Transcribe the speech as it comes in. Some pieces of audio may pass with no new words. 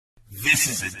This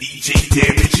is a DJ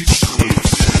Damage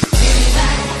exclusive.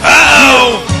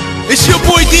 Uh-oh! It's your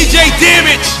boy DJ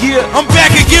Damage. Yeah. I'm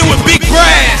back again with Big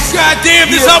Brass. God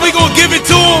damn, this how we gonna give it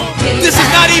to him? This is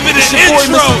not even an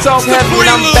intro. It's the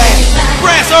Prelude.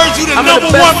 Brass earns you the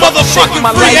 #1 motherfucking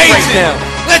free agent.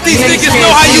 Let these niggas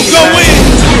know how you go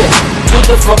in. What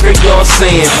the fuck are y'all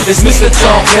saying? It's Mr.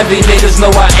 Talk Heavy, niggas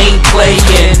know I ain't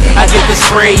playing. I get the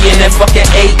spray in that fucking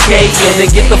AK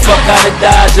and get the fuck out of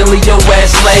Dodge and leave your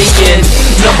ass laying.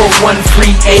 #1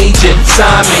 free agent,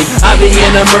 sign me. I be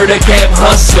in a murder camp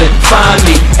hustling, find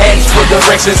me. Ask for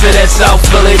directions to that South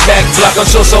Philly back block. I'm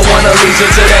sure someone will lead you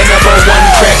to that #1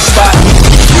 crack spot.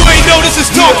 You ain't know this is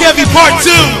Talk Heavy Part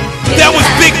 2. That was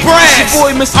Big Brass.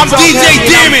 I'm DJ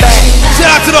Damage. Shout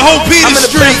out to the whole Peter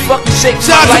Street.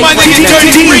 Shout out to my nigga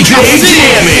Dirty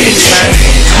Damage.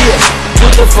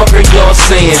 What the fuck are y'all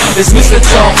saying? It's Mr.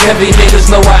 Talk Heavy,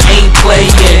 niggas know I ain't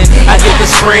playing. I get the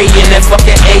spray in that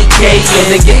fucking AK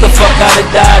and get the fuck out of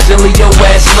Dodge and leave your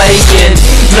ass laying.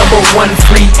 #1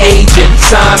 free agent,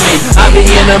 sign me. I be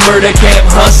in a murder camp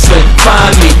hustling,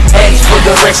 find me. Ask for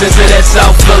directions to that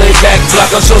South Philly back block.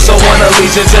 I'm sure someone will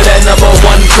lead you to that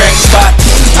 #1 crack spot.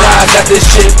 I got this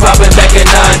shit poppin' back in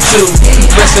 9-2.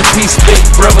 Rest in peace, big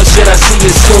brother, shit, I see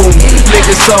you soon.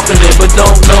 Niggas talking it, but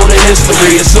don't know the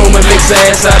history. Assuming mix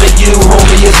ass out of you,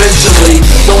 homie, eventually.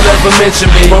 Don't ever mention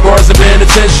me, my bars are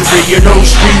penitentiary. You're no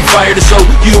street fighter, so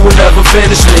you will never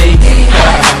finish me.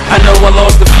 I know I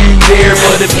lost a few there,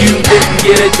 but if you didn't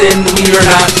get it, then we are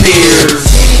not peers.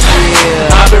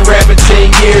 I've been rapping 10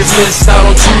 years, missed out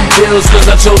on 2 deals cause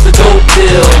I chose the dope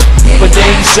deal. But they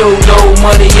ain't show no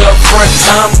money up front.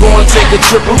 I'm gonna take a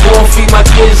trip, I'm gonna feed my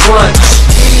kids lunch.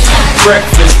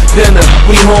 Breakfast, dinner,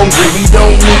 we hungry. We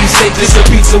don't need steak, just a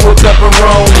pizza with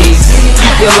pepperonis.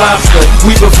 Keep your lobster,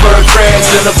 we prefer crabs.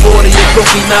 And a 40 and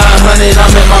cookie 900,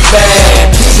 I'm in my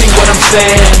bag. See what I'm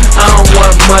saying? I don't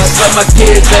want much. Let my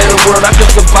kids have the world, I can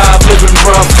survive living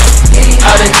rough.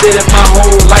 I done did it my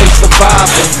whole life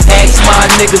surviving. Ask my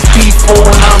niggas beef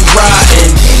on, I'm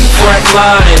riding. Front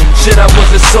lining, shit I was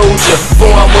a soldier.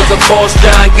 Before I was a boss,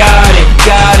 John got it.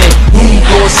 Who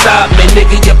gon' stop me,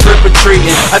 nigga, you're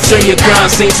perpetrating. I turn your crime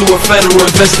scene to a federal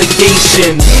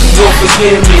investigation. Don't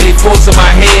forgive me, they forcing my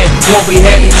hand. Won't be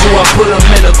happy till I put them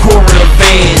in a court